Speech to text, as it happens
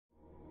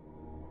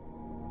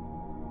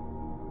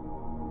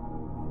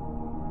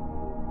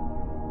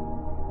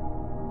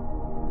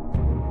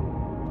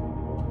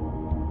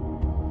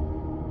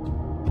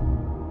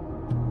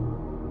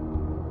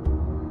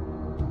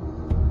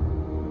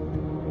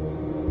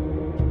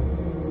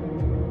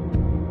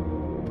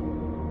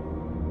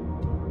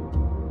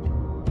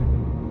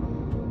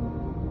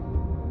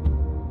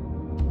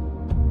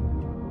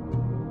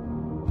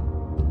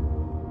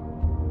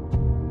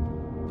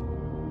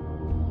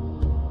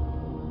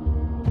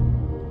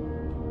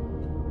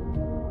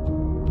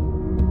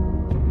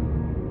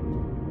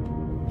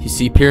You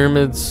see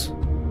pyramids,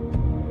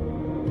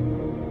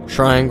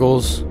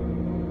 triangles,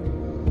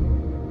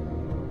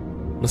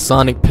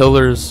 Masonic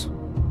pillars,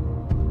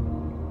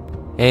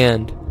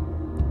 and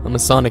a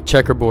Masonic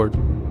checkerboard.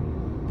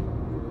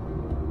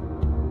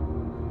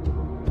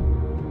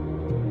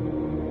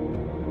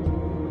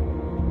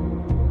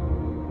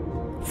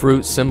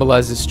 Fruit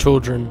symbolizes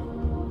children.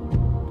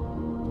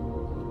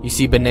 You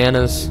see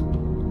bananas,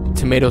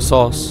 tomato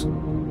sauce,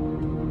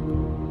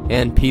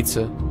 and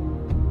pizza,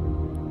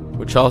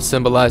 which all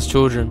symbolize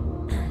children.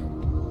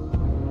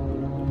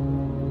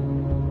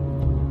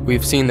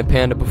 We've seen the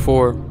panda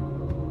before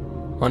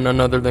on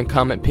none other than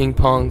Comet Ping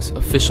Pong's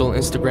official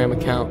Instagram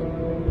account.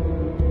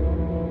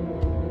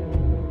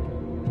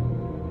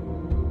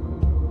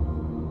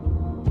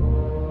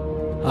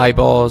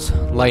 Eyeballs,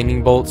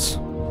 lightning bolts.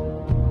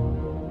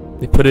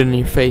 They put it in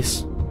your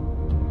face.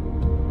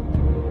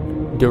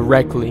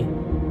 Directly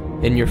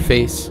in your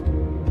face.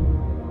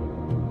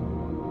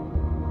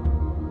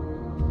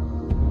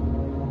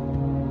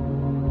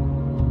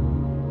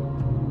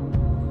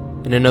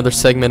 In another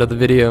segment of the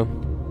video,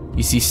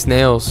 you see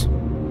snails,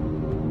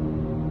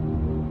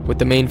 with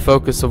the main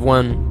focus of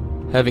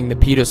one having the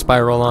PETA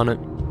spiral on it.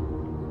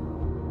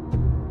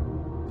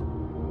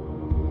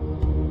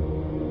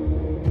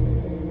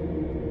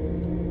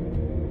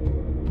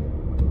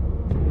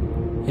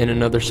 In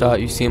another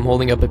shot, you see him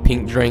holding up a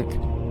pink drink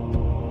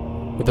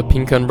with a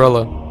pink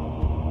umbrella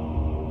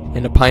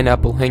and a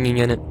pineapple hanging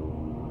in it.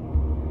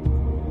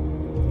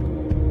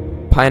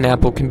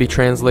 Pineapple can be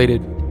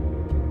translated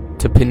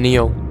to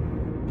pineal.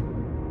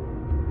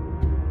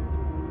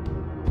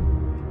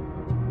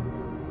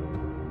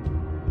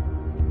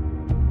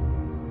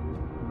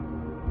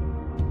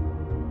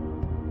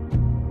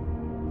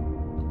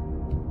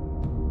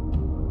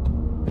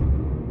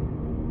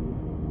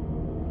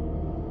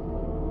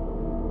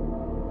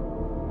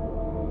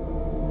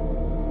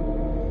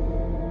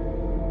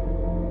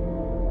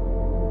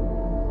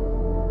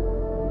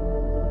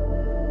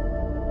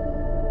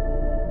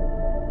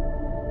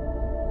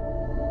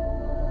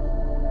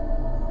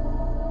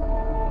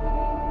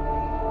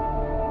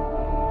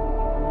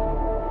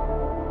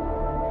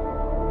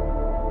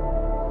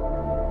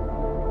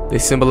 They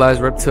symbolize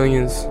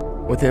reptilians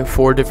within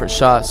 4 different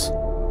shots,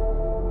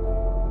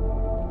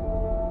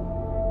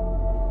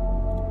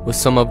 with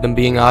some of them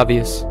being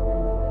obvious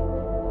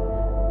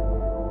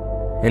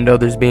and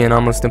others being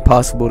almost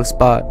impossible to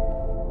spot.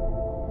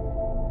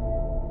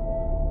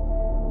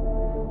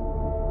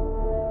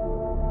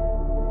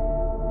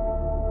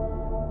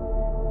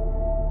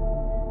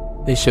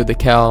 They show the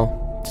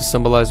cow to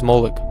symbolize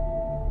Moloch.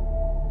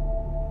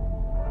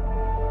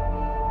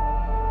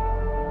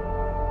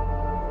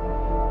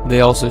 They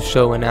also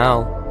show an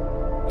owl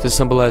to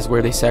symbolize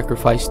where they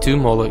sacrifice to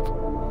Moloch.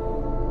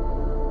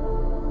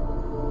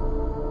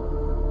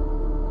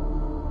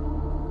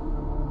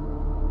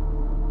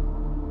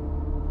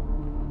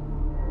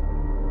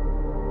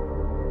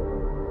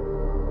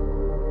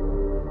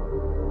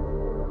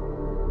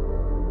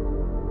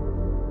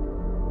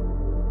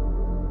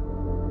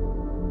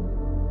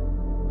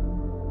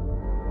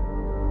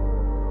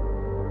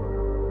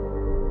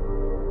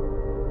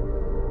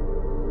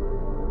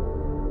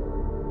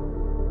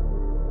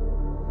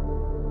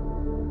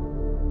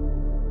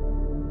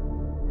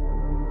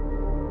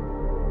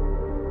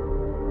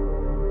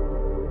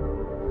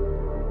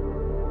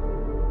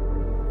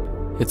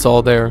 It's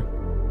all there,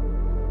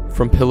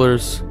 from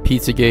pillars,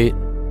 Pizzagate,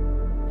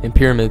 and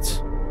pyramids,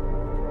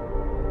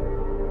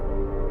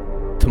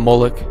 to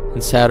Moloch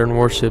and Saturn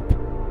worship,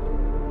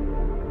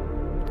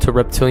 to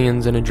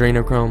reptilians and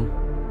adrenochrome,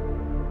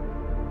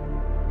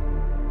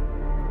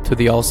 to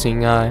the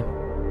all-seeing eye.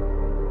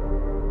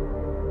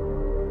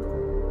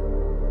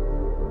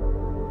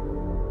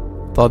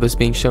 With all this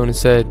being shown and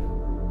said,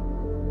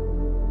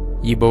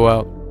 Yibo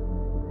out.